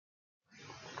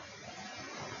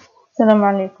السلام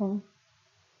عليكم.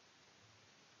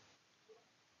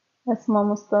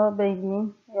 اسمم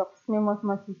مستقبلين يا قسم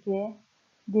ماتماتيكي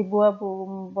دي بواب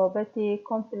بابتي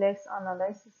complex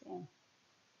analysis in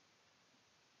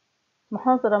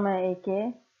محاضرة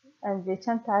معاكي عندي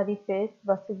كم تعريفات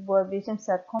بس بوابي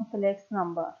جمسر complex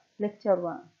number lecture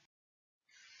 1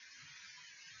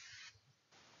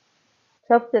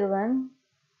 chapter 1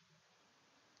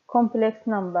 complex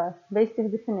number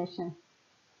basic definition.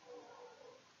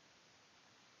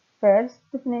 First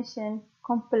definition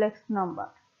complex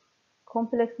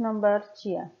number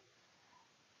chia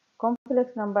complex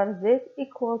number z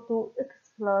equal to x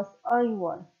plus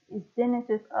iy is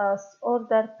denoted as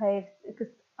order pairs x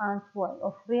and y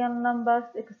of real numbers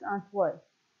x and y.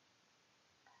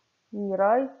 We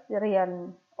write the real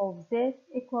of z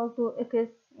equal to x,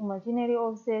 imaginary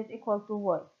of z equal to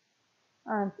y,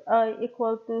 and I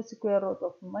equal to square root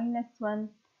of -1,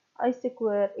 I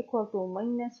square equal to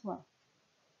 -1.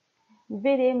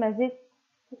 Very ما z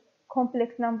complex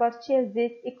number share z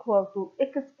equal to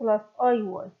x plus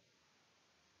iy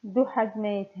دو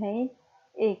حجميتين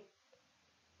x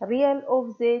real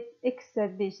of z x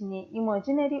بجني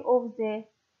imaginary of z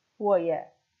y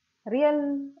real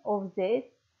of z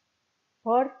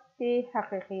بارتي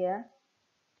حقيقية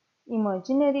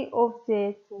imaginary of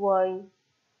z y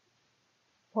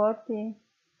بارتي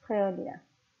خيالية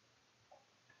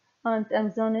and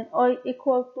أمزان I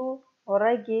equal to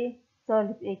راجي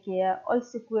سالب إيكيا I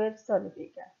square سالب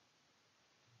إيكيا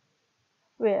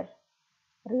where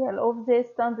real of z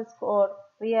stands for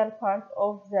real part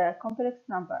of the complex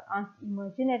number and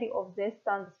imaginary of z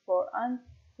stands for an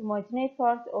imaginary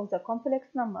part of the complex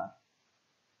number.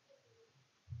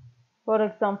 For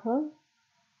example,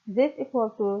 z equal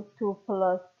to 2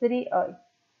 plus 3i.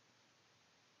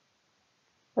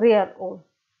 Real of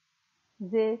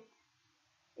z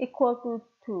equal to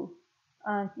 2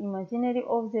 and imaginary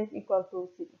of z equal to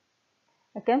 3.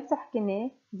 كم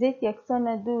سحكني z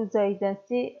يكسونا 2 زائدا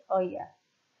 3i.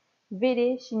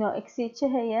 Veri شنو اكسي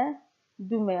چهيا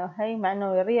دوما هاي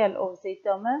معناه real of z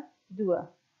تاما 2.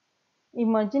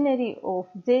 Imaginary of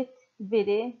z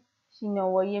veri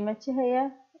شنو ويما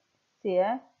چهيا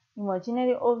 3.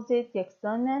 Imaginary of z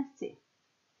يكسانا 3.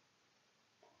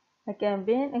 هكذا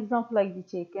بين example like دي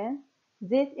taken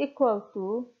z equal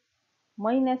to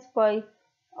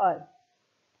 -5i.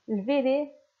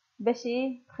 الفيري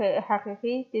بشي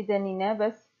حقيقي تدانينا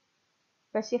بس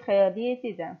بشي خيالية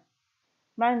تدان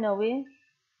معنوي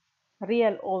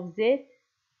real of z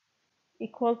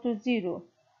equal to 0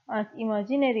 and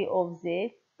imaginary of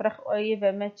z برخ آيه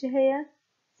و مچه هيا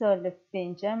سالب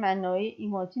 5 معنوي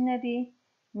imaginary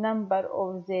number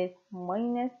of z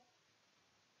minus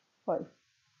 5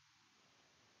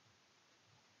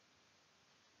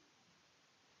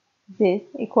 z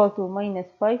equal to minus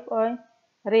 5i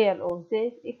real of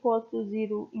z equal to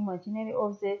 0 imaginary of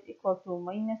z equal to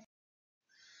minus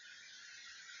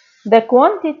the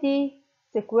quantity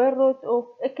square root of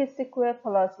x square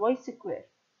plus y square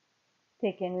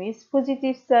taken with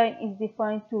positive sign is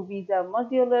defined to be the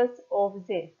modulus of z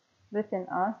written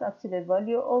as absolute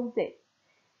value of z.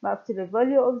 Absolute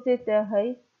value of z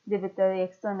هاي دبتا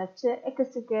يكسانا x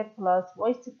square plus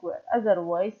y square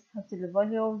otherwise absolute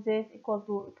value of z equal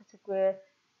to x square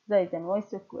زائدا y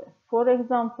square. For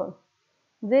example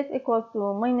z equal to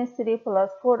 -3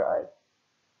 plus 4i.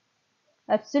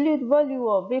 Absolute value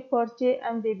of b par j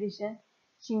and division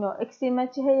شنو x ما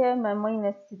هي ما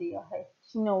 -3 هاي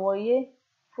شنو y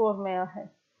 4 ما هي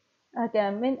هذا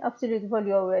من absolute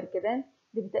value وركدن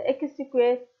دبتا x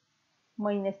square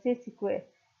minus c square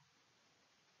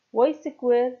y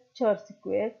square 4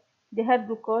 square دي هر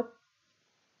دوكات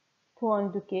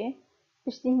توان دوكي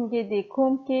پشتی هنگی دی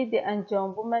کوم که دی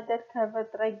انجام بومه در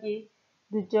کارت رگی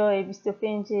دو جای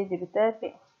 25 دی بتر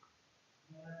بی.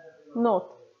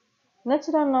 Note: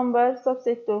 Natural number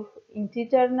subset to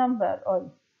integer number I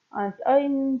and I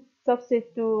subset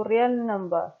to real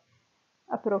number.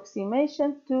 Approximation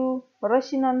to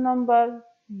rational number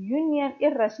union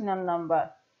irrational number.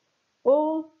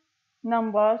 All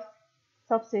numbers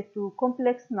subset to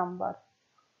complex number.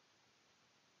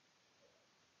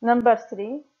 Number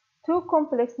 3. Two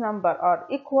complex numbers are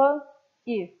equal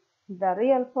if the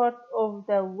real part of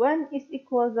the one is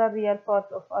equal the real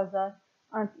part of other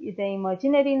and the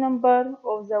imaginary number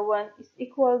of the one is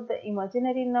equal the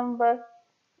imaginary number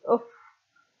of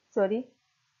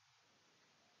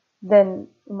the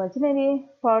imaginary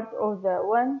part of the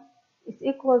one is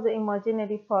equal the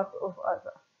imaginary part of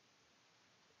other.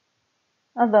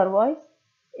 Otherwise,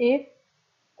 if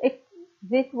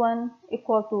z1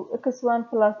 equal to x1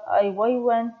 plus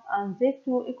iy1 and z2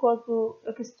 equal to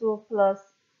x2 plus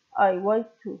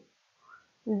iy2.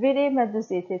 الفيري مادو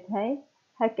زيتت هاي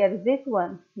هكر زيت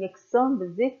 1 يقسم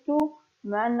بزيت 2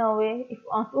 معناه if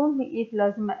and only if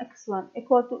لازم x1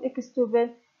 equal to x2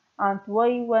 and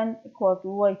y1 equal to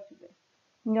y2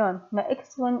 نعم ما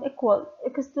x1 equal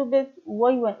x2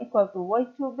 y1 equal to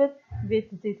y2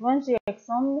 بيت زيت 1 جي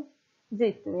يقسم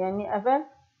زيت 2 يعني أول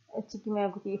تيجي ما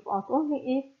قلت if and only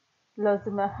if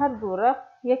لازم هر دورة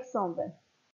يقسم بين.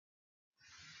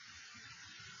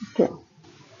 Okay.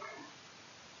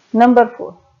 Number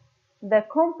 4. The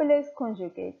complex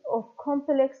conjugate of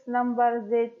complex number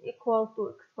z equal to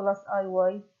x plus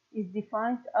iy is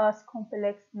defined as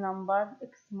complex number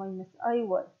x minus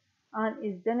iy and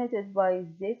is denoted by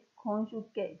z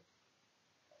conjugate.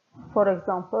 For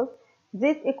example, z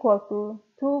equal to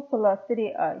 2 plus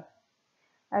 3i.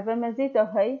 أفهم z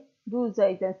هاي 2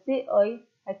 زائد 3i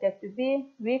هكتب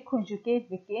v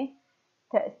conjugate بكي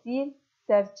تأثير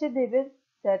سر چه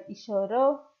سر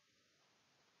إشارة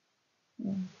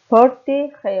بارت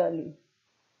خيالي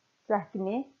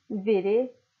صحكني very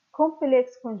complex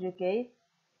conjugate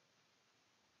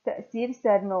تأثير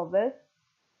سر نوبل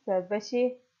سر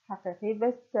بشي حقيقي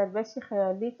بس سر بشي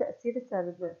خيالي تأثير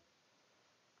سر بر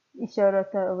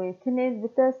إشارة ويتنيد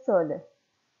بتا سالة.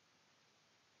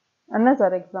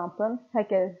 Another example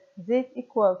هكا z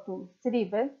equal to 3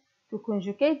 بل to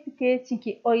conjugate بكي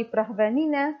تنكي اي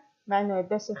برهبانينا معنى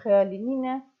بشي خيالي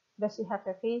نينا بشي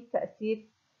حقيقي تأثير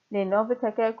لنوبت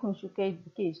هكا conjugate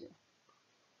بكيجي.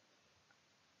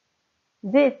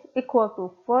 z equal to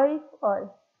 5i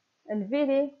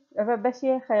الفيري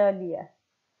بشي خيالية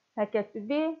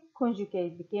هكتبه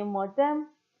conjugate بكي مادام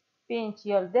بينش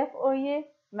يلدف اوي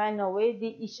معنوي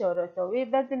دي إشارتوي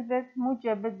بدل بد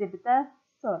مجابد بتا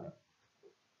صالح.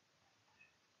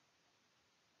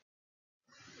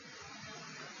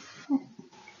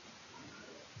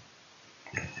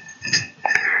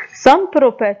 Some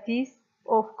properties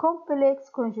of complex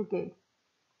conjugate.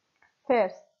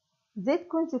 First, z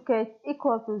conjugate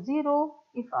equal to 0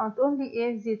 if and only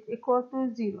if z equal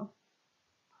to 0.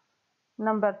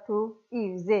 Number 2,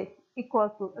 if z equal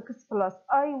to x plus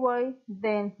iy,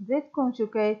 then z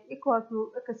conjugate equal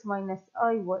to x minus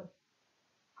iy.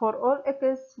 For all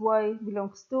x, y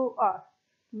belongs to R.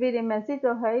 Very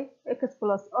مزيدة هاي x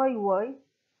plus iy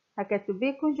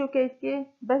هكتبه conjugate كي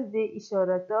بس دي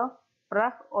إشارة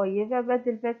رخ آيه و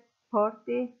بدل بد part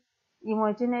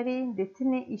imaginary دي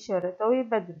تني إشارة آيه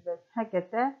بدل بد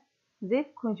هكتا z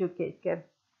conjugate كر.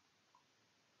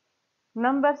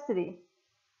 Number 3.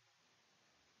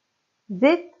 Z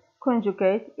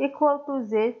conjugate equal to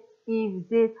z if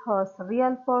z has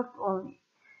real part only.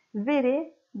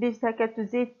 Very بيرتكب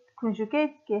z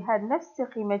conjugate كي هاد نفس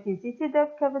قيمة z تدب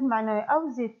كبد معناه أو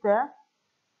z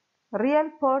real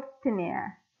part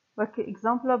تنيا وك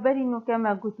example برينو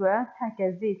كما قلتوا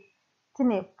هكا z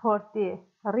تني part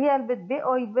real بد بي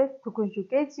أي بد to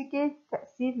conjugate شكل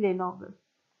تأثير لنوبل.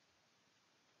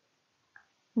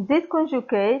 Z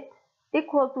conjugate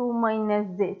equal to minus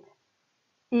z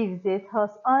if z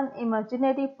has an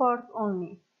imaginary part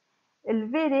only.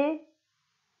 الفيري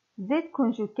z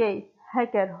conjugate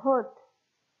هكر هوت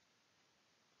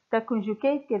تا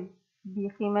conjugate كر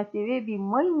بقيمة v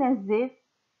بماينس z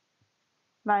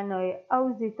معناه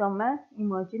أو z ما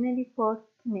imaginary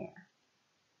part نيا.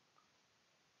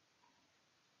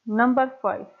 Number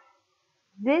 5.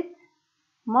 Z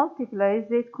multiply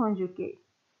z conjugate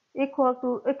equal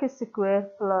to x square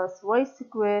plus y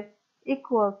square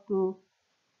equal to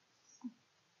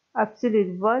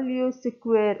absolute value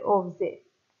square of z.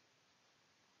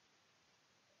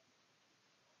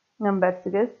 Number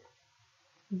 6.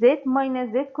 Z minus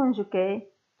z conjugate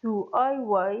to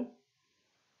iy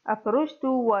approach to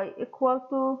y equal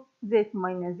to z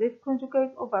minus z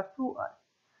conjugate over 2i.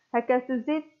 هكذا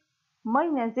z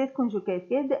minus z conjugate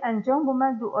كده انجام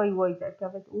بما دو اي y در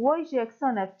كفت y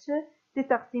جاكسانة بچه دي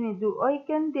تقسيم دو اي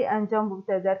كن دي انجام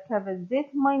بمتا در كفت z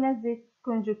minus z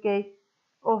conjugate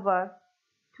over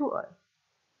 2i.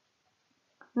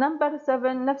 Number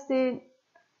 7 نفس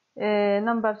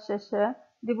number 6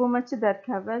 دي بما چه در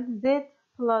كفت z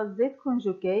plus z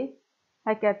conjugate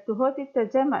هكذا تهات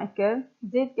التجمع كر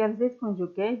z كر z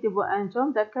conjugate دي بو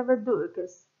انجام در كفت دو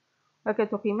اكس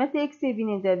وكتو قيمة x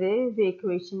بين دابي في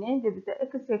equation دي بتا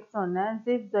x يكسونا z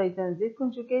زائدا z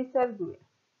conjugate سر دوية.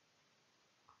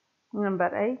 Number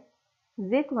 8.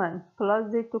 z1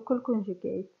 plus z2 كل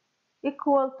conjugate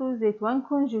equal to z1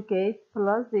 conjugate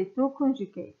plus z2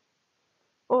 conjugate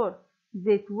or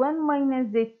z1 minus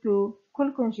z2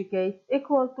 كل conjugate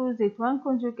equal to z1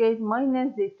 conjugate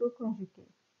minus z2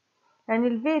 conjugate. يعني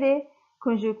الفيري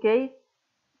conjugate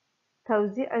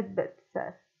توزيع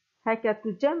بتسر هكا تو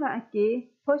جمع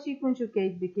كي باشي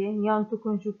كونجوكيت بكي يان تو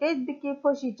كونجوكيت بكي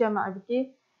باشي جمع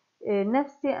بكي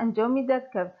نفس انجامی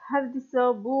درکب هر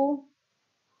دیسا بو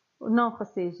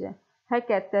ناقصيجه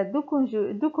هكا تا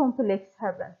دو كومبلكس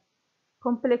هبن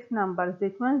كومبلكس نمبر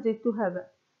زيت 1 زيت 2 هبن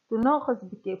تو ناقص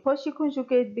بكي باشي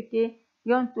كونجوكيت بكي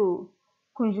يان تو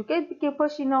كونجوكيت بكي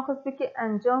باشي ناقص بكي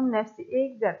انجام نفس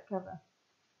ايك دركبه.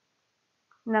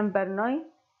 نمبر 9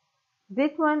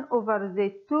 Z1 over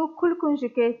Z2 كل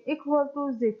conjugate equal to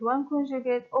Z1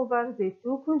 conjugate over Z2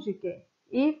 conjugate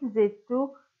if Z2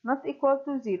 not equal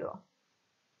to 0.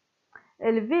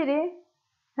 الفيري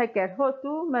هكر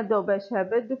هوتو ما دوباش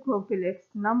هابد دو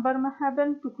كومبلكس نمبر ما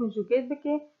هابن تو conjugate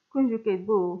بكي conjugate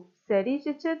بو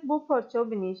سريجة چت بو پارچو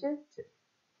بنيجة چت.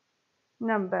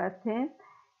 نمبر 10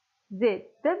 Z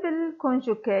double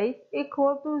conjugate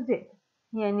equal to Z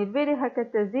يعني الفيري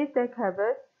هكتا Z تك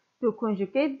هابد تو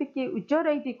conjugate بكي و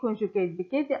جاري دي conjugate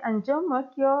بكي دي انجام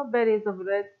وكيا بري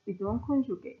زبرد بدون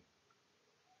conjugate.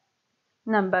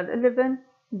 Number 11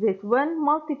 Z1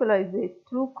 multiply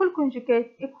Z2 كل conjugate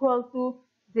equal to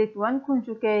Z1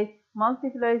 conjugate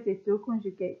multiply Z2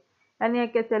 conjugate يعني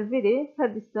هكا تلفيري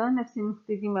هادسا نفس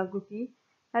المختزي ما قلتي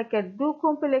هكا دو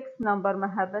complex number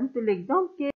ما هبن تو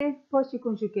l'exemple بكي باشي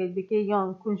conjugate بكي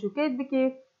يان conjugate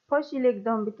بكي باشي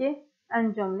l'exemple بكي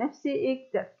انجام نفسي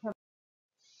اك درك.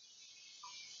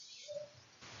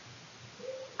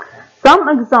 Some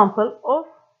example of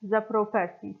the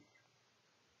properties.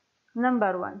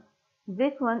 Number 1.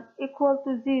 Z1 equal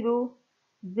to 0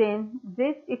 then Z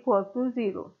equal to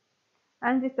 0.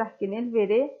 عندي تحكين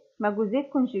الفيري ماجو Z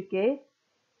conjugate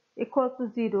equal to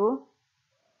 0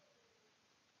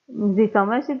 زي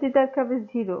تماشي دي دركب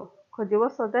 0 كودي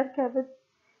وصل دركب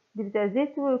دي بتاع Z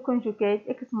conjugate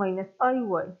x minus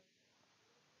iy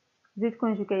Z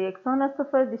conjugate يكسانا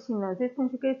صفر دي شينا Z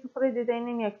conjugate صفر دي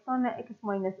داينين يكسانا x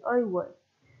minus iy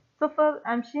صفر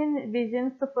أمشين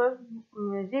بيجن صفر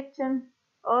جيبشن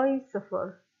I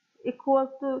صفر equal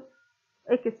to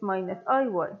x minus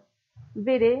iy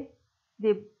veri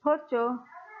di porcho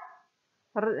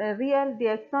real di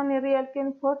aksoni real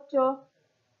ken porcho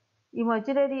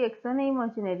imaginary aksoni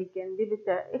imaginary ken di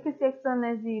bita x aksona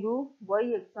 0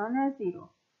 y aksona 0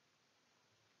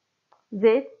 z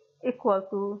equal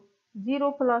to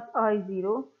 0 plus I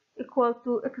 0 equal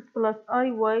to x plus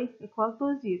iy equal to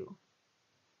 0.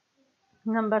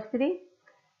 Number 3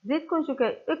 z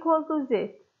conjugate equal to z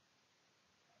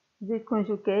زيت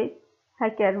كونجوكيت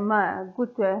هكر ما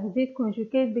قلت زيت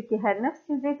كونجوكيت بكي هر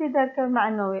نفس زيت دركب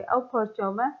معنوي أو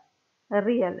بارجومة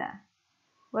ريالا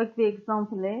وقت في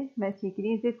إكزامبل ما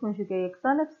تيجري زيت كونجوكيت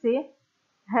يكسانة بسي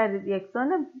هر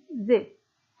يكسانة زيت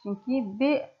چونكي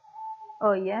بي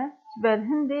آية بر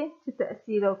هندي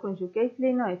تتأثير كونجوكيت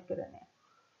لنايت كرنه.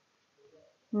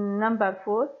 Number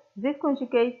 4 زيت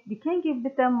كونجوكيت بكنجي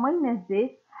بتا ماينس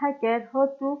زيت هكر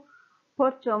هاتو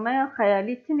بارجومة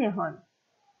خيالي تنهان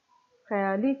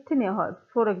خيالي تنهار.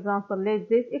 For example, let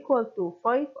z equal to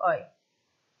 5i.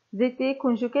 z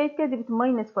conjugate كده بت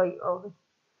minus 5i.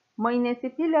 minus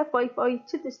تلا 5i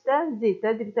تشتشتا z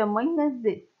ده بتا minus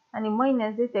z. يعني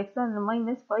minus z تكسان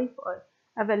minus 5i.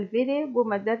 أول فيري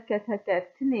بمدار كتها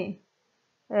تنه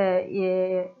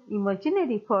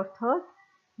imaginary part هات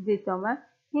z تما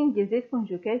هنج z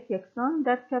conjugate يكسان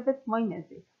در كبت minus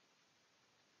z.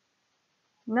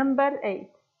 Number 8.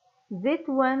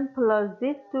 Z1 plus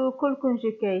Z2 كل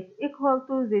conjugate equal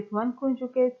to Z1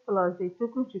 conjugate plus Z2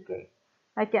 conjugate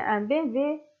هكا ام بين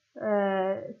في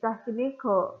تحتلي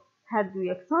كو هردو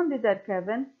يكسون دي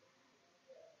دركبن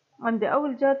عند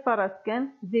أول جار فرض كان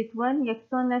Z1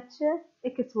 يكسون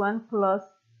X1 plus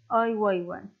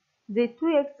IY1 Z2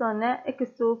 يكسون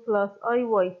X2 plus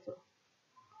IY2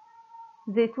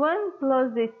 Z1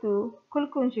 plus Z2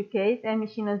 كل conjugate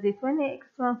أمشينا Z1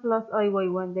 X1 plus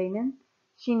IY1 دينا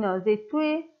شينا Z2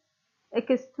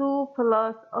 x2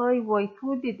 plus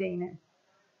iy2 دي دينا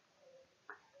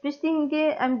بشتينجي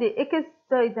ام دي x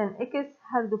زائدا x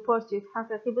هر دو بارشيت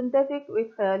حقيقي بندفك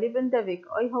ويتخيالي بندفك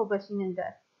اي هو باشين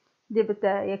ندار دي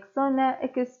بتا يكسونا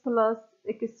x plus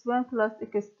x1 plus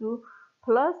x2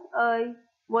 plus i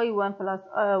y1 plus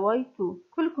y2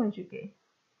 كل conjugate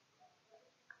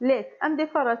ليت ام دي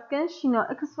فرض كان شينا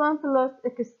x1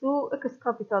 plus x2 x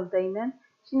capital دينا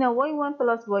شينا y1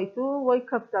 plus y2 y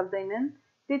capital دينا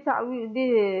دي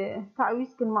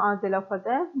تعويض المعادلة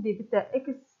فدا دي بتا x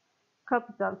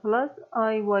capital plus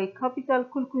i y capital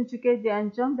كل conjugate دي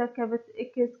انجام دركبت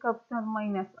x capital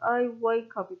minus i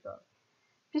y capital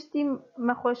بشتي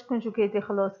ما خوش conjugate دي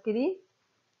خلاص كري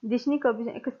دي شني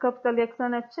x capital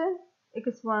يكسانة بشا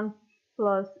x1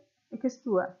 plus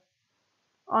x2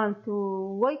 on to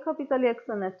y capital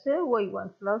يكسانة بشا y1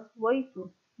 plus y2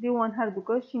 دي وان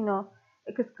هردوكا شينا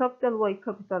اكس كابيتال واي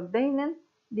كابيتال دايما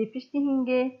دي بشتي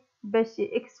هنجي باش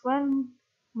اكس 1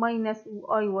 minus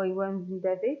اي واي 1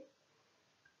 بندابي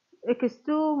اكس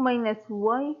 2 minus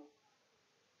واي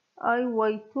اي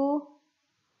واي 2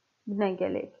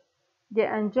 بنقلك دي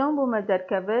انجام بو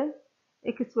مدركبه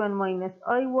x1 minus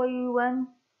iy1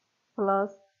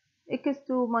 plus x2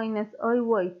 minus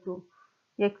iy2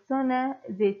 يكسونا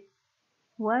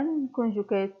z1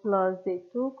 conjugate plus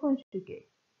z2 conjugate.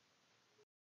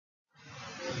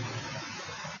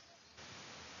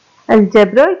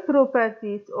 algebraic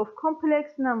properties of complex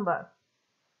number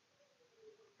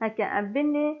هكا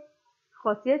عبني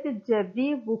خاصيات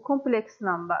الجبري بو complex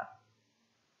number.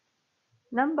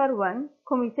 number 1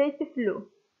 commutative law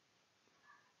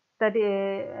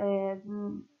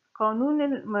قانون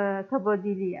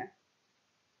التبادلية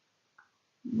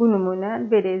بنمونا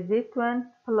بري z1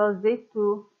 plus z2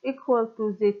 equal to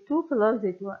z2 plus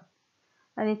z1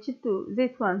 يعني تشتو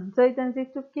z1 زائدا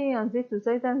z2 بكي يعني z2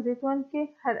 زائدا z1 بكي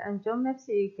هل أنجام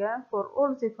نفسي إيكا for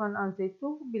all z1 and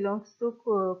z2 belongs to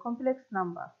complex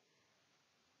number.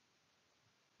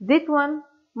 z1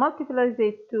 multiply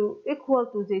z2 equal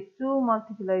to z2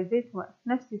 multiply z1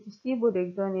 نفسي تشتيبو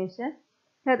l'exponential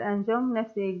هل أنجام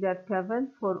نفسي إيكا كابل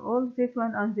for all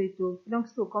z1 and z2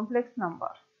 belongs to complex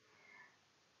number.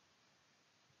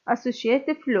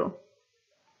 associative law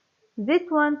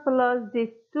z1 plus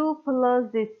z2 plus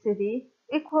z3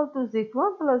 equal to z1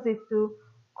 plus z2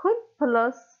 كل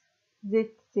plus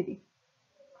z3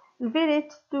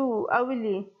 الفيريت 2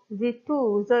 أولي z2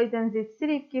 زائدا z3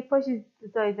 بكي فاش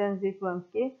زائدا z1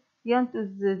 بكي ينتو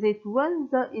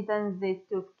z1 زائدا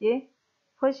z2 بكي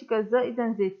فاش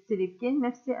زائدا z3 بكي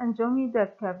نفسي أنجامي در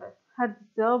كابت هاد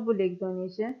زابو ليك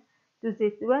دونيشن تو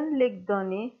z1 ليك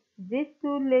دوني z2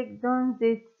 ليك دون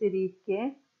z3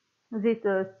 بكي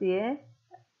زيتا سي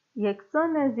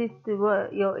يكسانا زيتا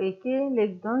يو ايكي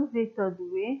لقدان زيتا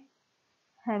دوي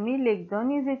همي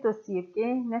لقداني زيتا سي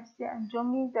بكي نفس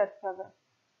انجامي در كذا.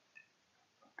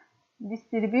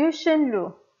 distribution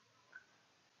law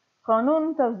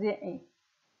قانون توزيعي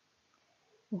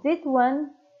z1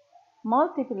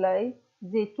 multiply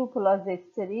z2 plus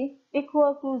z3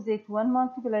 equal to z1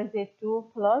 multiply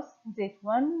z2 plus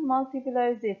z1 multiply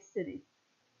z3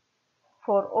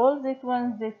 for all z1,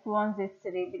 z2,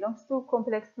 z3 belongs to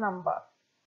complex number.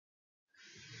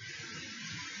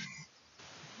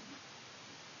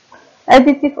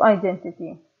 additive identity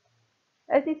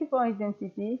additive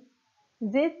identity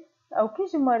z أو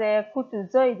كيش مرة كتو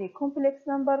زايدي complex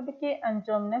number بكي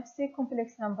أنجام نفسي complex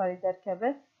number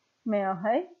تركبه ما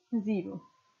هاي 0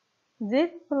 z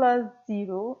plus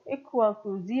 0 equal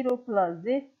to 0 plus z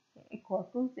equal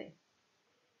to z.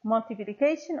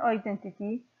 multiplication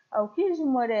identity أو كيش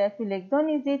مرة في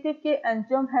لقداني زي تبكي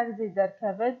أنجام هر زي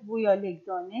تركبه بويا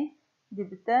لقداني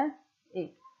دبتا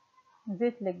إك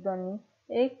زيت لقداني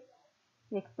إك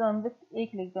يكسان بس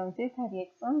إك لقدان زيت هر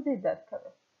يكسان زي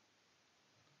تركبه.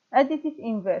 additive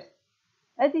inverse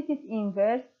additive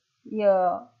inverse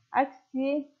يا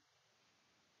عكسي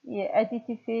يا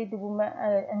additive دبو ما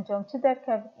أنجام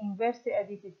تدركب inverse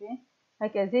additive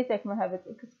هكا زيتك ما هبت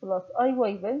x plus i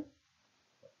y بل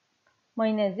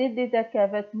minus z دي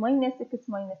دركبت minus x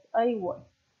minus i y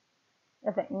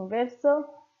هذا inverse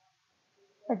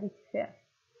additive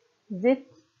z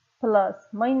plus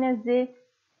minus z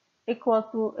equal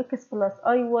to x plus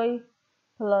i y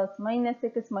plus minus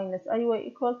x minus i y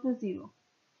equal to 0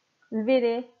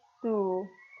 الفيري تو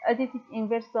additive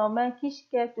inverse ما كيش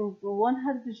كاتو وان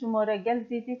هرد جمارة جل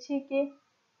زيتي تشيكي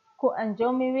كو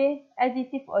انجامي وي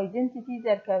additive identity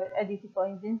در كابل additive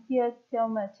identity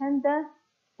تاوما چنده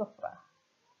صفرة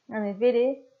يعني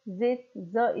الفيري زيت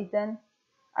زائدا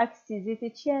عكسي زيتي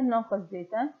تشيه ناقص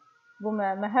زيتا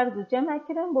بوما ما هردو جمع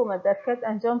كرن بوما در كات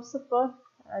انجام صفر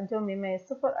انجامي ما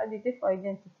صفر additive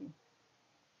identity.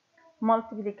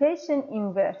 multiplication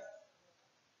inverse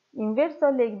inverse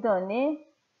لقداني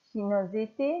شنو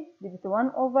زيتي دبت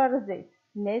 1 over z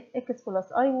let x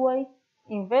plus iy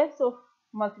inverse of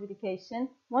multiplication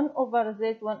 1 over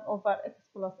z 1 over x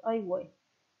plus iy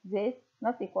z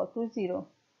not equal to 0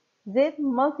 z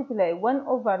multiply 1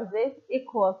 over z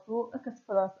equal to x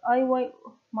plus iy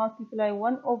multiply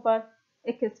 1 over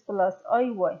x plus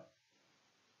iy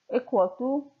equal to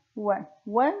 1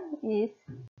 1 is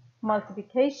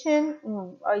multiplication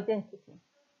identity.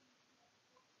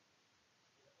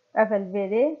 اول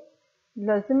بره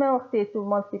لازمه وقتی تو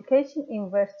multiplication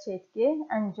inverse چیتگه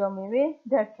انجامیوه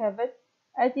در کبت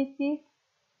additive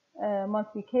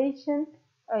multiplication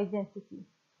identity.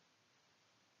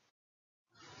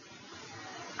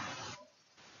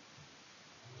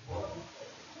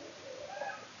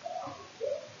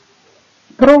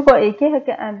 بروفا ایکی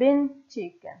هکا ام بین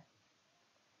چیکن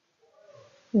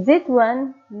Z1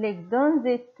 لقدان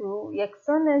Z2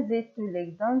 يكسان Z2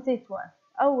 لقدان Z1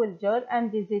 أول جار ام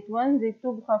دي Z1 Z2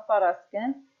 بخوا فرض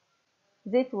كن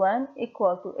Z1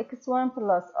 equal to x1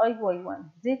 plus iy1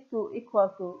 Z2 equal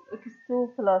to x2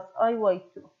 plus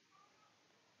iy2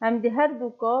 هم دي هر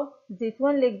دوكا Z1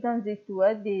 لقدان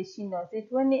Z2 دي شينا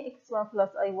Z1 x1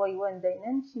 plus iy1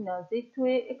 دينن شينا Z2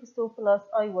 x2 plus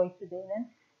iy2 دينن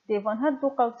دي فان هر دو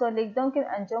قوسا لقدان كن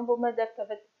انجام بما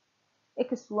دركبت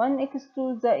x1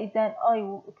 x2 زائدا i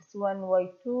x1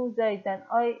 y2 زائدا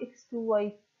i x2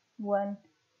 y1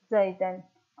 زائدا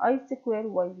i سكوير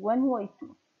y1 y2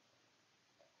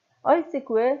 i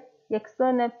سكوير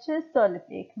يكسانا بچه سالب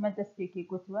ایک مدس بيكي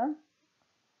قطوة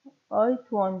i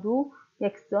تواندو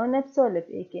يكسانا بسالب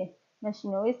ایکه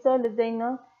ماشينوي سالب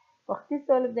دينا وقتی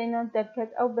سالب دينا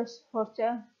دركت او بش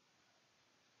پارچه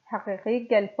حقيقي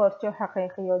قل پارچه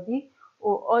حقيقي دي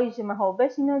و i جمع ها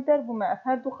بش اینا در بوما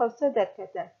افهر دو خوصه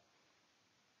دركتن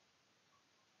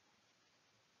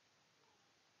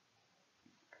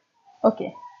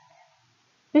اوكي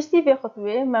بشتي في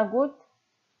خطوة موجود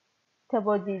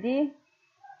تبادلي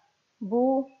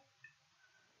بو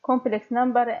complex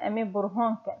number امي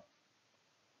برهان كن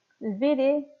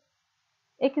الفيري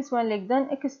x1 لقدان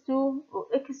x2 و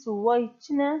x و y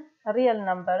چنا real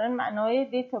number معناه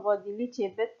دي تبادلي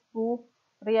چبت بو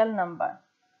real number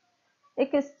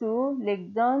x2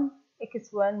 لقدان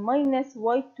x1 minus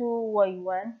y2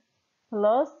 y1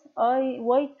 plus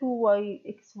y2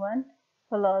 yx1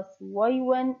 plus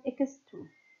y1 x2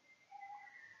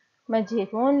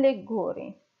 مجهتون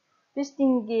لگوری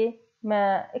بشتینگی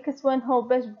ما x1 ها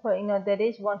بش بخوا اینا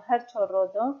داره جوان هر چار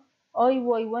رادا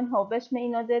y1 ها بش ما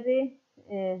اینا داره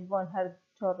جوان هر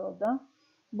چار رادا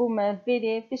بو ما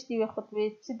بره بشتی و خطوه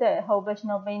چه ده ها بش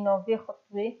نابینا و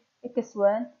خطوه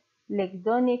x1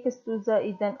 لگدانی x2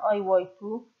 زائدن y2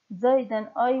 زائدن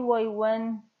y1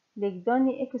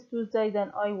 لگدانی x2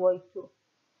 زائدن y2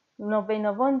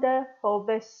 نابینا وان ده ها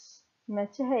بش ما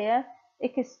چه هیا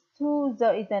x2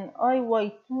 زائدا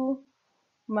y2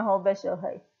 ما هو بشا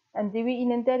هاي ام دوي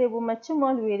إن داري بوما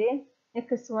تشمال ويري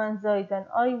x1 زائدا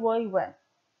y1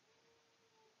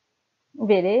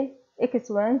 ويري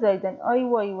x1 زائدا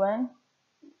y1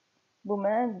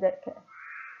 بوما دركا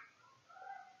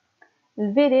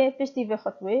الفيري بشتي في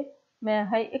خطوة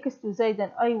ما هاي x2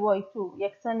 زائدا y2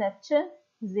 يكسانا بش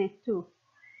z2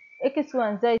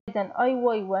 x1 زائدا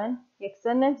y1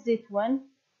 يكسانا z1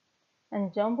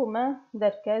 انجام بوما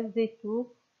دركا z2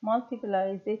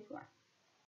 multiply z1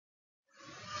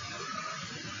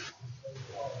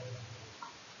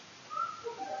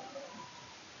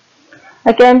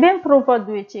 هكا بين بروفا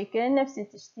دوي تشيكن نفس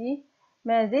تشتي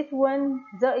ما زيت 1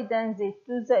 زائدا زيت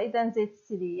 2 زائدا زيت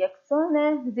 3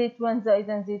 يكسانا زيت 1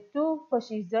 زائدا زيت 2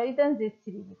 فاشي زائدا زيت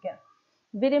 3 بكن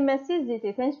بيري ماسي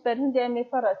زيت تنش برهن دي امي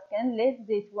فرس كان ليت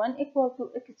زيت 1 equal to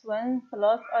x1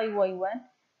 plus iy1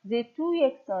 زيت 2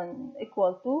 يكسان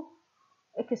equal to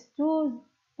x2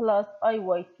 plus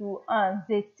iy2 and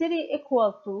زيت 3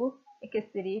 equal to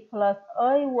x3 plus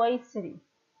iy3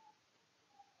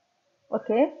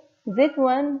 okay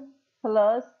z1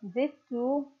 plus z2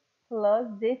 plus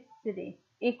z3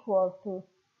 equal to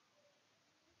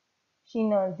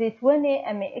شنو z1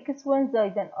 أما x1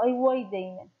 زائدا iy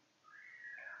دينا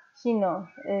شنو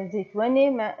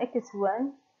z1 مع x1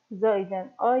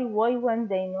 زائدا iy1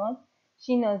 دينا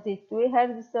شنو z2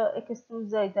 هر دسا x2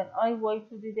 زائدا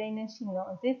iy2 دينا شنو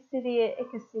z3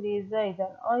 x3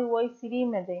 زائدا iy3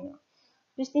 ما دينا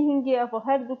بشتي هنجي أفو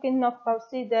هر دو كنا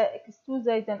بقوسي دا x2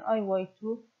 زائدا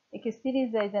iy2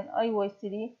 x3 زائدا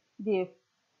iy3 دي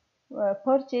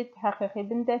بارچه حقيقي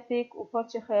بندفك و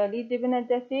بارچه خيالي دي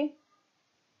بندفك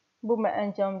بما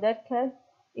أنجام دركز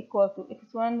equal to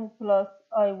x1 plus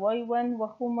iy1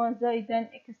 وخوما زائدا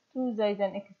x2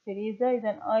 زائدا x3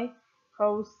 زائدا i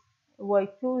قوس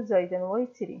y2 زائدا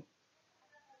y3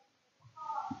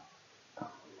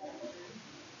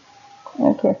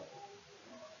 اوكي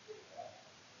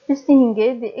بشتي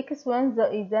هنجي دي x1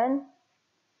 زائدا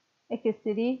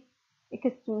x3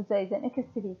 x2 زائدا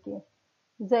x3 كي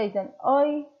زائدا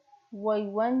i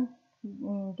y1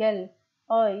 قل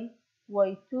i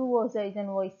y2 وزائدا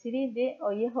y3 دي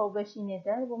ايها وبشيني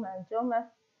در ومع جامع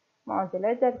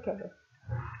معادلة دركبة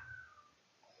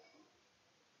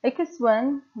x1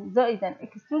 زائدا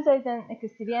x2 زائدا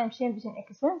x3 امشين بشين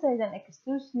x1 زائدا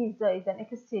x2 شني زائدا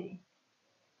x3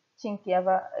 چنكي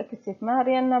ابا x ما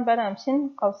ريالنا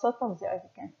برامشين قوسات توزيع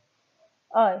بكن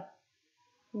i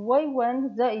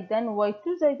y1 زائدا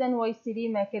y2 زائدا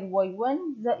y3 ماكل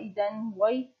y1 زائدا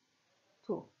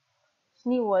y2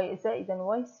 شني y زائدا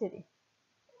y3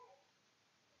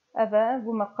 أبا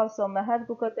بما قوسا هر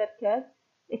دوكا دركات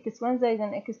x1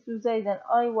 زائدا x2 زائدا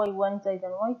iy1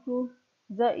 زائدا y2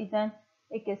 زائدا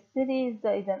x3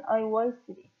 زائدا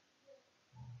iy3.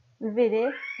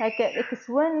 الفيري هكا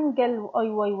x1 قال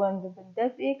iy1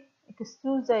 ببندفئك x2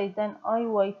 زائدا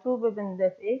iy2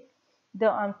 ببندفئك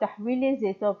دائم تحويل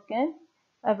زيتوب كن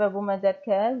أبا بما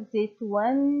دركات زيت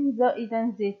 1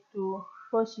 زائدا زيت 2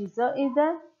 باشي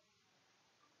زائدا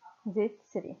زيت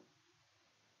 3.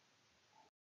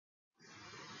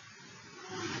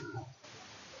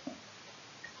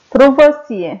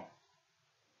 Provostier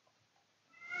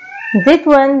زيت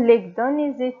 1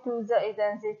 لقدان زيت 2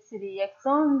 زائدا زيت 3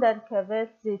 يكسون در كبت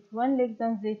زيت 1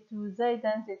 لقدان زيت 2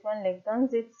 زائدا زيت 1 لقدان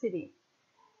زيت 3.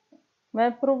 ما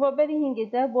probably هنگه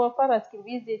ده با فرض که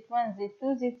بی زيت 1 زيت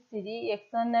 2 زيت 3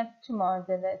 يكسون نفس چه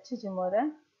معادله چه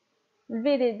جماره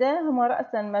الفيري ده همارا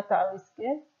اصلا ما تعويز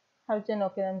كر حوجنا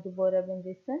كلام دوباره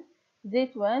بندسن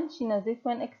زيت 1 شنا زيت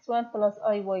 1 x1 plus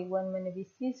iy1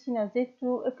 منفيسي شنا زيت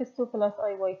 2 x2 plus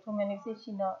iy2 منفيسي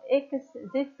شنا x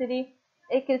زيت 3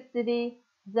 x3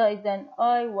 زائدا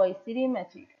iy3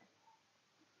 ماتيريال.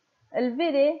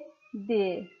 الفيري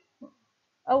دي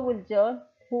اول جار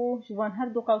هو جوان هر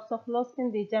دو قوسا خلاص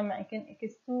كن دي جمع كن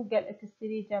x2 قال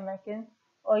x3 جمع كن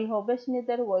اي هو باش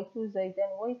ندر y2 زائدا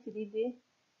y3 دي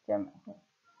جمع كن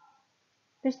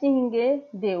پشتی هنگه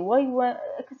دی y1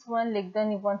 x1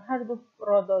 لگدانی وان هر دو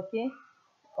راداتی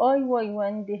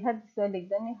iy1 دی هر دو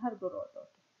لگدانی هر دو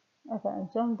راداتی افا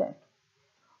انجام داد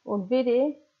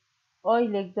والبیره i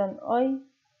لگدان i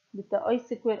بتا i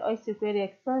سکویر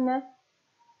یکسانه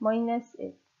ماینس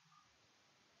 8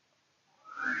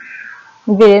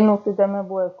 البیره نقطه دمه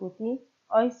بو اکوتی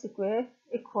i سکویر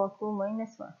equal to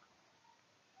minus 1.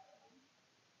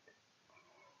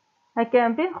 هكا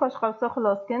بين خوش قوسا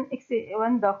خلاص كن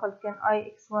x1 داخل كن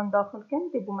i x1 داخل كن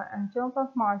دي بوما انجام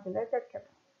بس معادلة دركت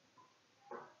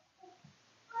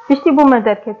بشتي بوما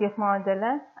دركت يف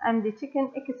معادلة ام دي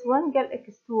چكن x1 قال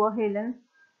x2 هيلن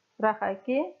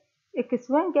راخاكي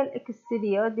x1 قال x3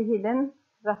 دي هيلن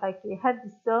راخاكي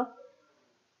هدسا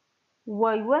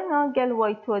y1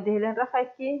 قال y2 دي هيلن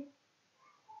راخاكي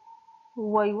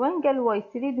y1 قال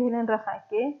y3 دي هيلن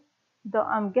راخاكي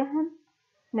دا ام جهن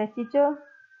نتيجة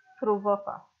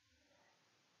بروفافا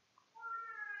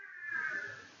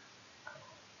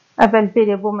اول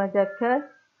بيري بوما دركت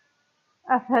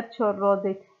افهر چار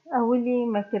رادت اولی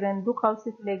مكرن دو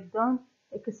قوسة لقدان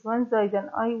x1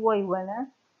 زائدا iy1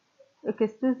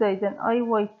 x2 زائدا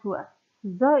iy2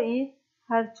 زائد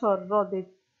هر چار رادت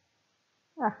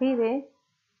اخیره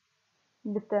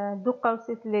بتا دو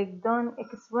قوسة لقدان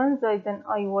x1 زائدا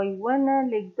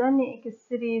iy1 لقدان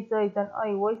x3 زائدا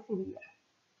iy3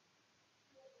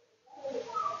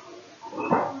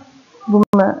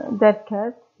 بوما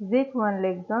دركت زيت 1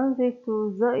 لقدان زيت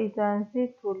 2 زائدا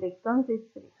زيت 2 لقدان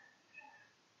زيت 3.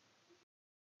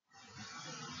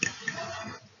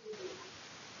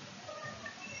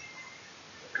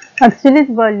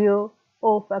 Absolute value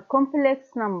of a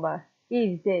complex number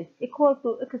is z equal to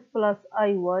x plus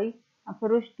iy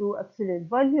approach to absolute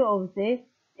value of z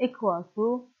equal to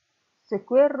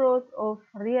square root of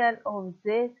real of z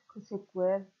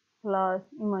square plus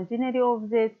imaginary of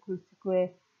z square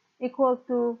equal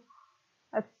to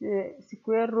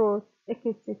square root x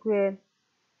square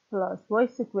plus y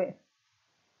square.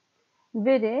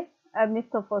 بدي أبني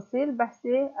التفاصيل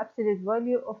بحثي absolute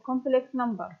value of complex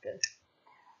numbers.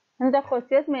 عندك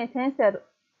خاصيات ما يتنسر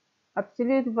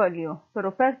absolute value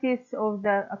properties of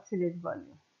the absolute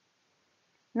value.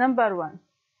 Number 1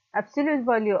 absolute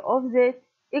value of z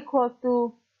equal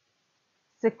to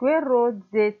square root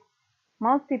z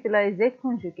multiply z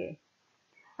conjugate.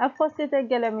 هف خاصية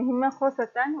الجلة مهمة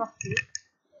خاصة وقتي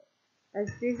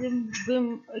أزيزم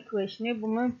بم equation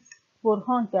بمن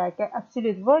برهان كاكا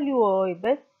absolute value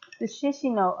ويبت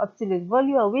تشيشنا absolute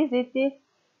value ويزيتي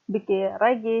بكي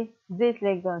راجي زيت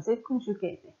لقدان زيت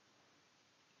conjugate.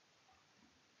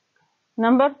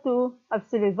 Number 2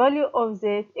 absolute value of z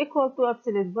equal to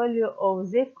absolute value of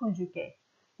z conjugate.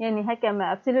 يعني هكا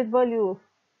ما absolute value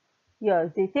يا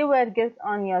زيتي ورقت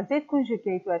عن يا زيت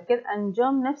conjugate ورقت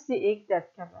أنجام نفسي إيك در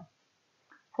كذا.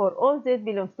 For all z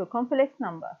belongs to complex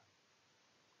number.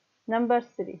 Number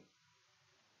 3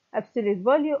 absolute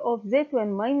value of z1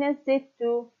 minus z2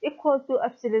 equal to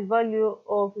absolute value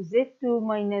of z2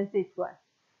 minus z1.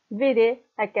 Veri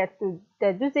هكا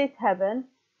تدو زيت هبن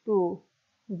تو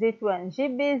z1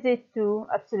 جيب z2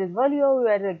 absolute value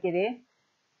ويورجري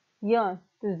يان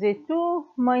تو z2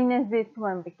 minus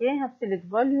z1 بكي absolute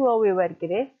value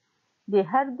ويورجري دي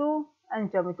هر دو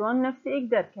انجامتوان نفس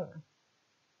اقدر كمان.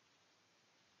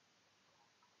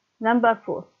 Number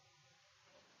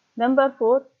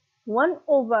 4 1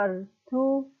 over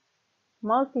 2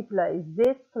 multiply z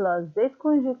plus z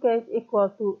conjugate equal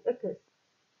to x,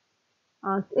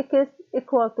 and x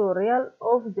equal to real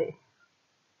of z.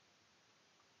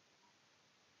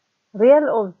 Real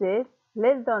of z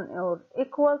less than or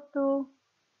equal to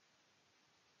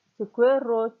square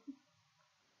root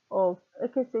of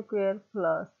x square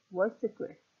plus y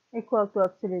square equal to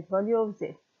absolute value of z.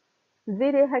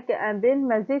 زیره هک انبین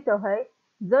مزیتا های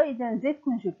زایدن زید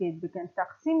کنجوکیت بکن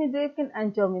تقسیم دوی بکن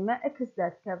انجامی ما اکس در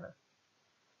کبر.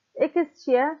 اکس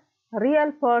چیه؟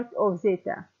 real part of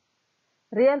zeta.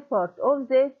 real part of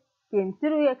z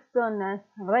کمتر و یکسانه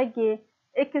رگه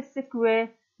اکس سکویر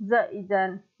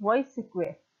زایدن وای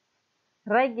سکویر.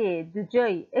 رگه دو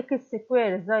جای اکس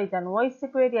سکویر زایدن وای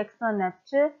سکویر یکسانه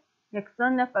چه؟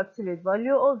 یکسانه absolute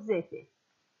value of zeta.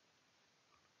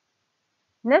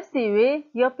 نفسی وی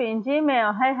یا پنجه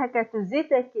ما های حکتو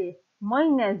زیتا که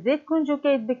ماینس زید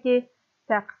کنجوکیت بکه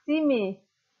تقسیم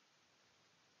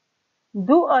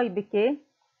دو آی بکه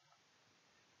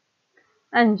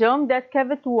انجام در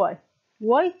کبت وای.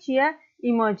 وای چیه؟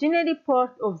 imaginary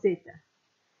part of zeta.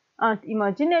 and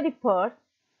imaginary part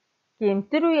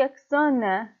کمتر و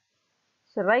یکسانه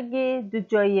رگه دو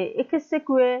جای اکس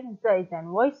سکویر زایدن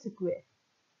وای سکویر.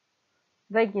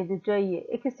 رگه دو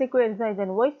جای اکس سکویر زایدن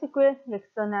وای سکویر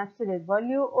یکسانه absolute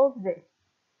value of z.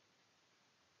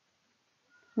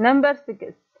 Number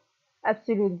 6.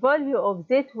 Absolute value of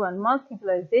z1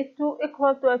 multiply z2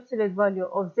 equal to absolute value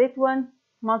of z1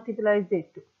 multiply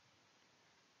z2.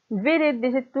 Very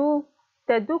digit2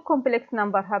 تدو complex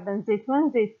number haben z1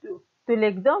 z2. تو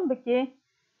لگدام بکی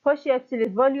پاشی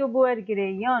absolute value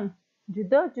بورگیره یان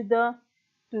جدا جدا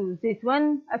تو z1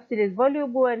 absolute value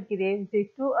بورگیره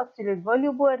z2 absolute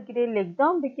value بورگیره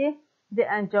لگدام بکی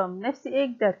ده انجام نفس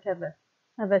ایک در کبه.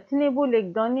 اوتنی بو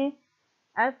لگدانی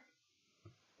اف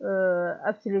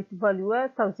absolute value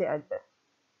توزیع ده.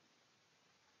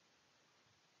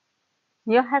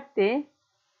 یا هفته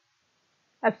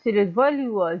absolute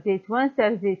value z1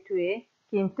 سر z2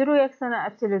 کمتر و یکسانه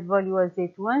absolute value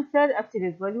z1 سر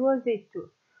absolute value z2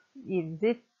 if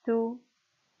z2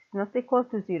 is not equal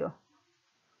to 0.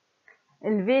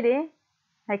 الویره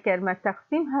هکر ما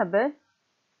تقسیم هبه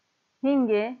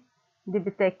هنگه دی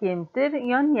بتا کمتر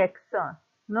یان یکسان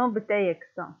نو بتا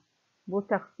یکسان بو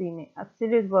تقسیم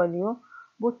absolute value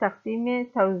بو تقسیم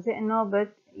توزیع نابت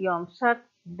یام شرط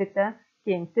بتا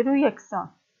کمتر و یکسان.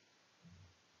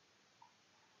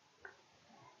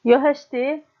 یا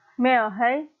هشته ما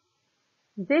هی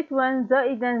z1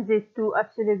 زائدا z2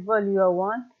 absolute value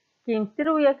 1 کمتر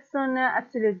و یکسانه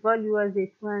absolute value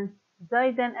z1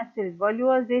 زائدا absolute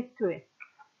value z2.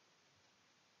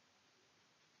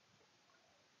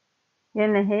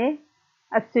 یعنی هی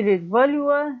absolute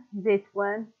value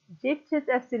z1 جبتت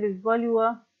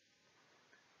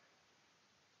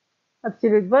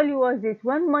absolute value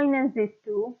z1 minus z2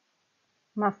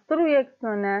 مصدر و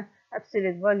یکسانه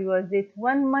absolute value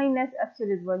z1 minus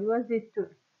absolute value z2.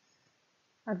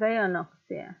 هذا يا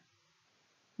ناقصية.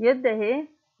 يده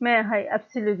ما هي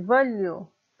absolute value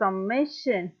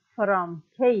summation from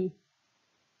k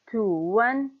to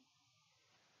 1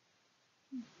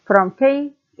 from k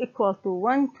equal to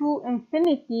 1 to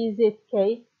infinity zk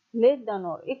less than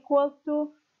or equal to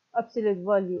absolute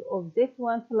value of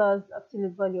z1 plus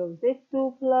absolute value of z2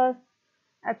 plus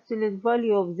absolute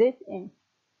value of zn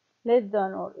less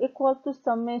than or equal to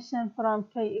summation from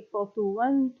k equal to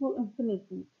 1 to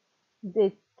infinity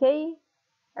zk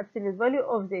absolute value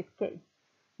of zk.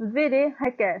 Very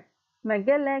هكا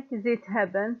مجالك زيت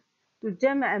هبن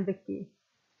تجمع بكي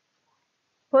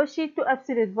پاشی تو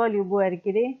absolute value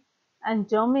بورگیره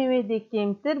انجامی ویدی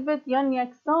کمتر بد یان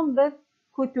یکسان بد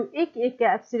که تو ایک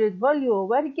absolute value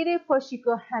ورگیره پاشی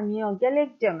که همیا گلک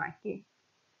جمع کی.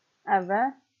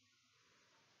 اوه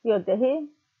یاده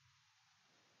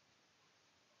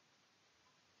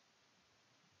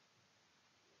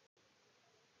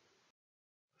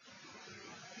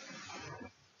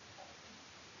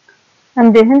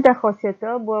هم ده هنده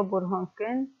خاصیتا با برهان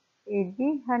کن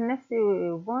ایدی هر نفسی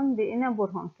وان ده اینا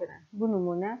برهان کرن.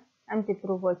 بنمونه هم ده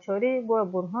پروفاچاری با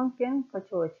برهان کن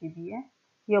کچواچی بیه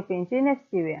یا پنجه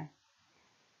نفسی بیه.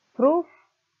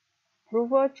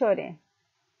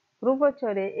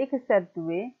 پروفاچاری ایک سر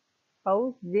دوی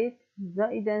قوس زید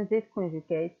زائدن زید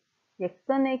کنجوکیت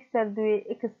یکسان ایک سر دوی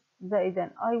ایک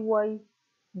زائدن آی وای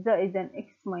زائدن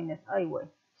ایکس ماینس آی وای.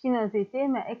 شینا زیته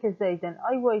ما ایک زائدن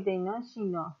آی وای دینا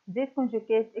شینا زید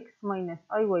کنجوکیت ایکس ماینس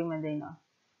آی وای ما دینا.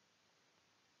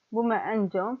 بوما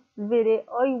انجام ویره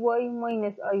آی وای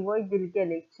ماینس آی وای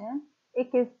دلگلیک چن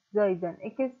ایکس زائدن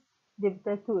ایکس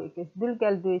دبتا تو ایکس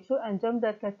دلگل دوی چو انجام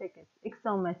در کت ایکس. ایکس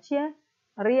آمد چیه؟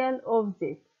 real of z.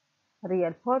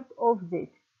 real part of z.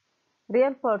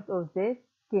 real part of z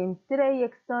که امتر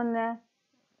یکسان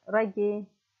رگ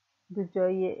دو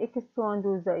جای x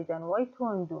تواندو زایدن y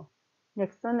تواندو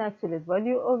یکسان absolute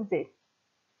value of z.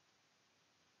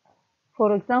 For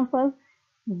example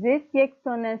z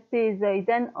یکسان 3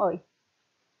 زایدن i.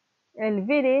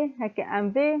 الویره هکه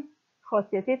امده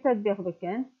خاصیتی تطبیق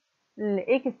بکن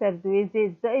x سر دوی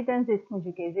z زایدن z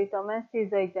کنجوگه z آمن 3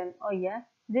 زایدن آیه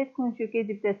z کنجوگه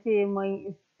دیبده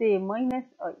 3 ماینس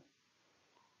i.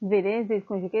 ویره z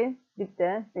کنجوگه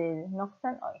دیبده 3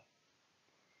 نقصن i.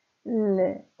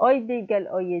 آی دی گل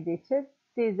آیه دی چه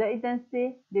 3 زائدن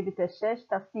 3 دیبته 6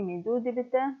 تقسیم 2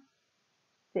 دیبته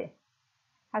 3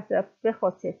 حسب به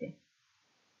خاصیته.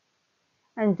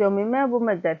 انجام ما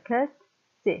بوم درکت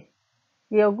 3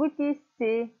 یا گوتی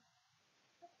 3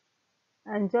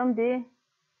 انجام دی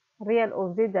ریال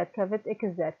او زی درکت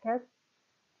اکس درکت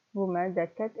بوم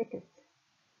درکت اکس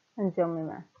انجام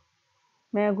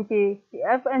ما گوتی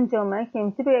اف انجامه که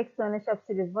امترو یکسانش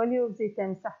ابسولوت والیو زی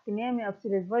تمسح کنیم می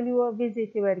ابسولوت والیو وی زی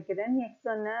تورگرن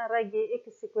یکسانه رگی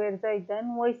اکس سکویر زایدن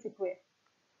وی سکویر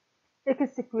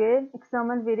اکس سکویر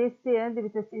اکسامن ویری سیه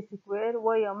دیبته سی سکویر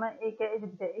وی آمه ایکه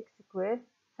دیبته اکس سکویر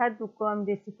هر دو کام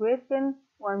دی سکویر کن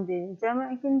و هم دی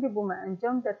جمع کن دی بوم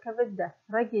انجام در کفت ده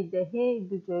رگی دهی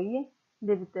دو جایی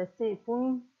دیبته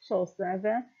 3.16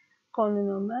 و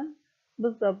قانونامه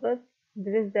بالضبط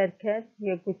درست درکت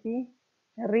یا گوتی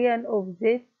real of z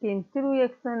که امترو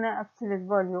یکسانه absolute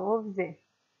value of z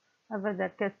اول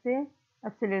درکت 3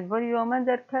 absolute value آمد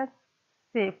درکت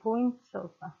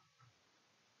 3.16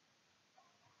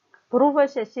 پروفا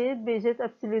ششید بیجت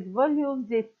absolute value of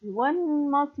z1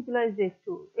 multiply z2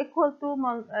 equal to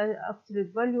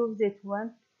absolute value of z1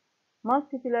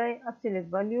 multiply absolute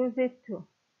value of z2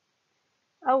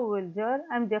 اول جار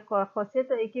ام دی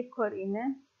خاصیت ایکی کار اینه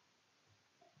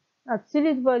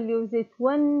absolute value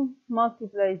z1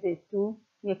 multiply z2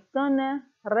 یکسانه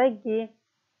رگی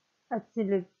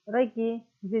absolute رگی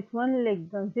z1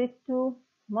 لگدان z2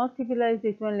 multiply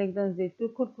z1 لگدان z2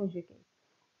 کل کنجوگه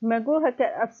مگو هکه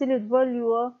absolute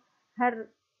value هر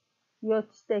یا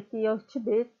تشتکی یا چه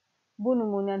بید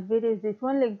بونمونن ویری z1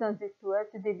 لگدان z2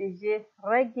 تو دی بیجی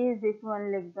رگی z1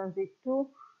 لگدان z2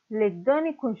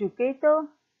 لگدانی کنجوگه تا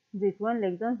z1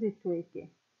 لگدان z2 ایکی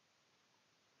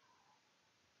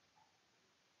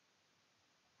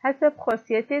حسب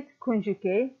خاصیت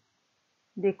کنجوگه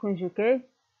دی کنجوگه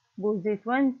بو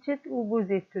z1 چت و بو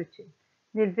z2 چت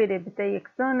دل ویره بتا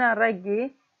یکسانه رگی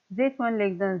z1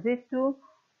 لگدان z2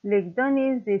 لگدانی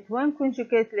z1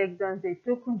 کنجوگه لگدان z2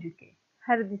 کنجوگه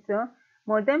هر دیسا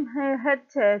مادم هر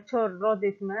چار را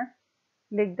دیتمه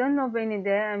لگدان نوبینی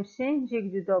ده همشین جیگ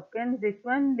جدا بکن z1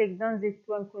 لگدان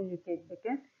z1 کنجوگه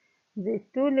بکن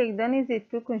z2 لگدانی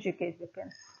z2 کنجوگه بکن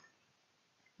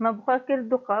ما بخواه کرد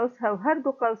دو قوس هر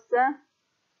دو قوسه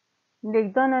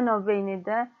لگدان نوبینی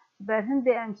ده بر هند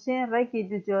همشین رگی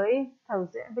دو جایی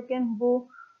توزیع بکن بو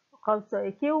قوسا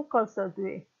اکی و قوسا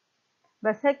دوی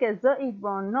بس هکه زائد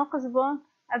بان ناقص بان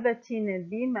ابا چین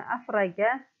بی ما اف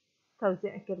رگه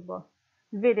توزیع کرد بان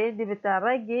ویره دی بتا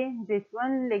رگی z1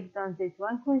 لگدان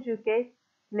z1 کنجوگه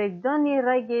لگدانی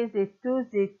رگی z2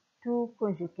 z2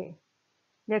 کنجوگه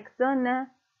یکسانه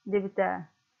دی بتا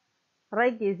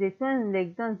رگی z1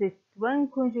 لگدان z1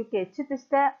 کنجوگه چه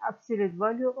تشته absolute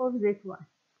value of z1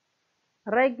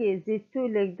 رگی z2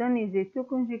 لگدانی z2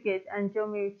 کنجوگه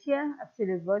انجامی چیه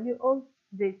absolute value of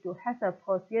z2 حسب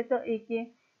خاصیت ای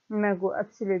که مگو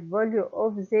absolute value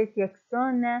of z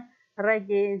یکسانه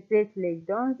رگی z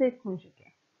لگدان z کنجوگه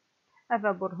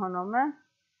اوه برهانامه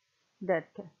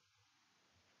درکه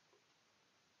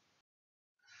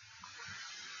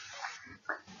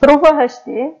پروفا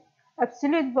هشتی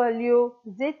absolute value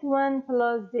z1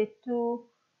 plus z2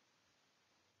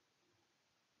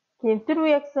 که امترو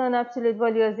یکسان absolute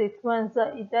value z1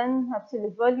 زائدن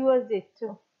absolute value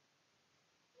z2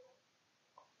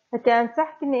 هكا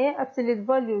امسح كني absolute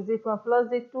value z1 plus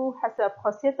z2 حسب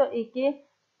خاصية ايكي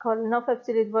كالناف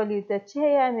absolute value دا چه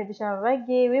يعني بشان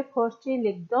رگي و پارچي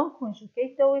لگدان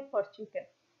کنجوگيتا و پارچي كن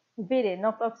بيري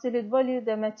ناف absolute value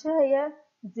دا ما چه هيا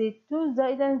z2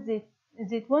 زائدن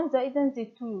z1 زائدن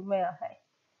z2 ما هي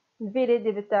بيري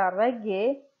دي بتاع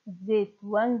رگي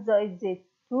z1 زائد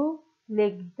z2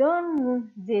 لگدان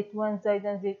z1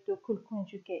 زائدن z2 كل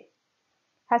کنجوگيت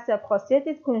حسب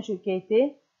خاصية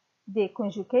کنجوگيتي دی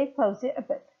کنجوگه توزیع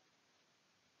بد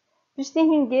پشتی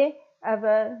هنگه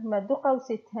اول ما دو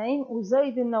قوسی تاین و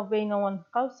زاید نوبینوان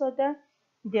قوسا ده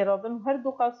دی رابن هر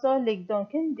دو قوسا لگدان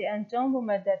کن دی انجام و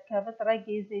ما در کابت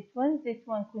رگی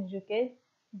z1 کنجوگه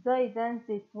زایدن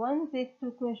z2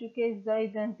 کنجوگه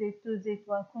زایدن z2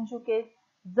 کنجوگه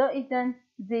زایدن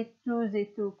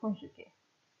z2 کنجوگه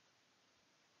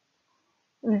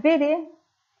الفيري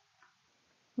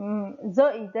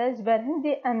زائدة جبر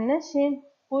هندي ام نشين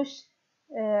خوش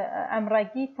ام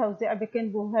راگی توزیع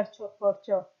بکن بو هر چور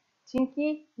پارچا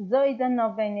چینکی زائدة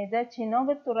ناوینه ده چی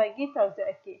ناوید تو راگی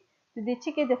توزیع کی تو دی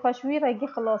چی که دی خوشوی راگی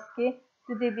خلاص کی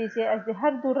تو دی بیجه از دی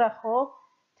هر دو رخو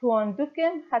توان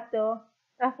دوکن حتی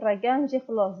اف راگم جی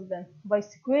خلاص بن. By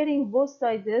squaring both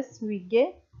sides we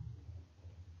get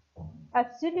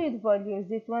absolute value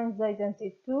z1 زائدن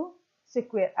z2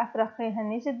 سكوير افرخي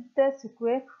هنيجد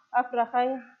سكوير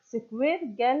افرخي سكوير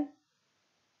قال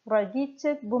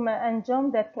راجيتشت بما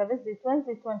انجام در كبس z1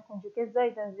 z1 كونجوكيت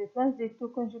زائدن z1 z2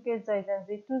 كونجوكيت زائدن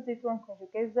z2 z1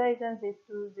 كونجوكيت زائدن z2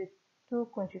 z2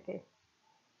 كونجوكيت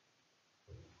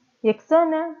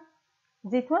يكسانا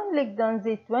z1 لقدان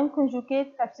z1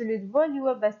 كونجوكيت absolute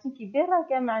value بس كي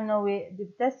بيرا معنوي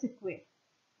دبتا سكوير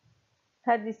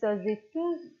هذه z2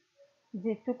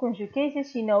 z2 conjugate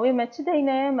شیناوی ما چه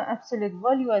دینه ما absolute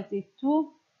value z2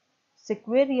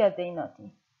 سکویر یا دیناتی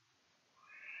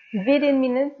ویرین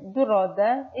مینه دو راده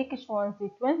ایکش وان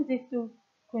z1 z2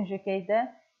 conjugate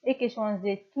ایکش وان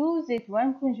z2 z1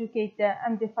 conjugate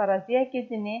ام دی فرضیه که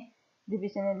دینه دی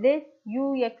بیشنه لیت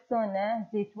یو یکسانه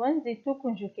z1 z2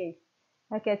 conjugate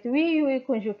هکتوی یو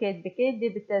conjugate بکه دی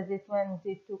بتا z1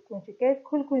 z2 conjugate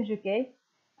کل conjugate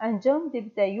انجام دی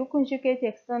بتا یو conjugate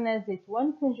یکسانه z1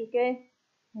 conjugate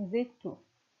z2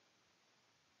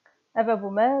 أبا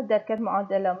بما دركت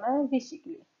معادلة ما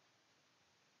بشكل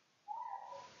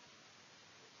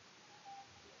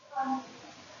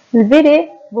الفيري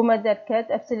بما دركت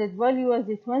absolute value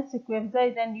z1 سكوير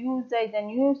زائدا يو زائدا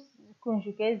يو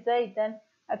conjugate زائدا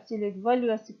absolute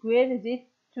value سكوير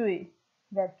z2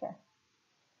 دركت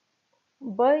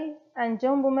باي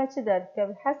انجام بما چه دركت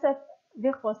بحسب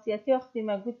دي خاصيتي اختي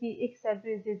ما قلتي x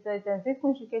سلبي z زائدا z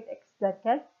conjugate x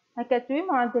دركت هكتوي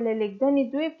معادلة لقدوني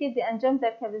دوي بكي انجام در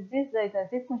كبت زيت زائدا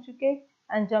زيت كونجوكيت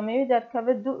انجامي در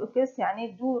كبت دو اكس يعني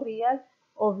دو ريال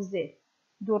اوف زيت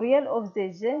دو ريال اوف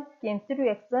زيت جي كيمترو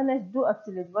يكسانش دو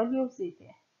ابسولوت فاليو زيتي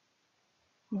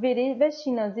فيري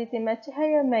بشينا زيتي ما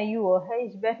هيا ما يو هاي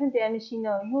جبر هندي امي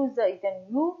شينا يو زائدا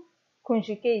يو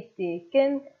كونجوكيت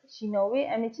كن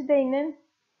شيناوي امي چه دينن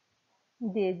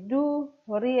دي دو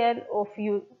ريال اوف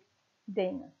يو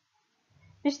دينن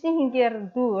بشتي هنجر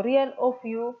دو ريال اوف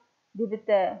يو دي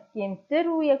بتا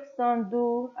كيمترو يكسان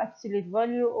دو absolute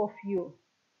value of u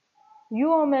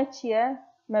يو ما چيه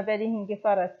ما بري هنجي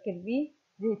فرض كربي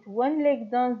زيت 1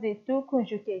 لقدان زيت 2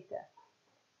 conjugate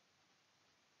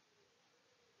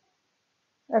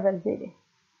اول زيري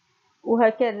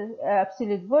وهكذا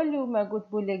absolute value ما قلت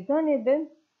بو لقدان بن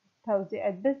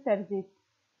توزيعات بس سر زيت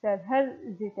سر هر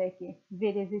زيتاكي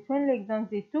فيري زيت 1 لقدان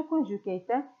زيت 2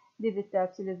 conjugate دي بتا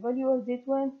absolute value زيت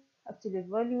 1 absolute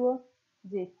value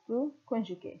زيت 2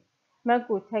 conjugate ما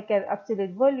قلت هكذا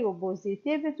absolute value بو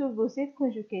زيتي بتو بو زيت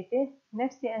conjugate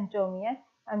نفس انجامية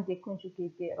ام دي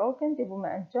conjugate روكن دي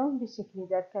بما انجام بشكل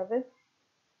در كبد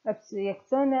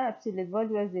يكسانا absolute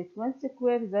value زيت 1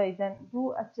 سكوير زائدا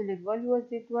 2 absolute value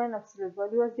زيت 1 absolute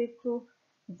value زيت 2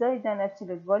 زائدا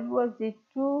absolute value زيت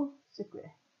 2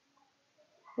 سكوير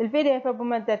الفيديو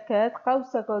فبما دركات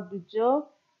قوسك دوجو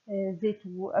زيت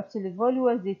absolute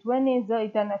value زيت 1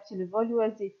 زائدا absolute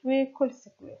value زيت 2 كل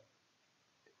سكوير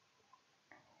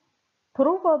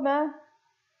بروفا ما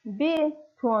بي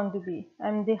تواندو بي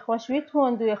ام دي خوشوي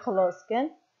تواندو خلاص كن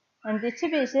ام دي چه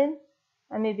بيجن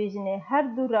امي بيجنه هر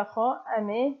دو رخا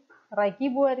امي راگي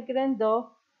بورگرن دا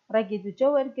راگي دو جا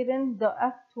ورگرن دا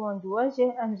اف تواندو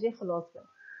جه ام جه خلاص كن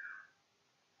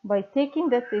by taking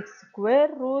the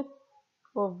square root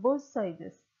of both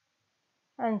sides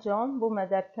انجام بما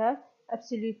دركت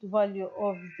absolute value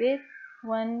of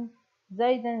z1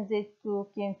 زائدا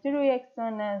z2 كيمترو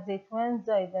يكسانا z1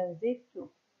 زائدا z2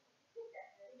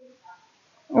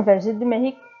 فجد ما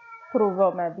هيك بروفا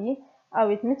ما بي او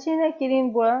يتمشينا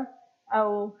كرين بوا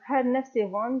او هر نفسي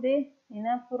وان دي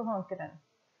هنا فرهان كرن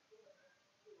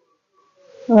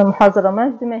محاضرة ما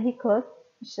دي ما هيك ان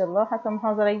شاء الله حتى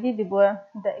محاضرة جديدة بوا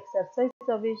دا exercise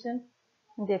observation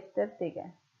دفتر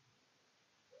تيجان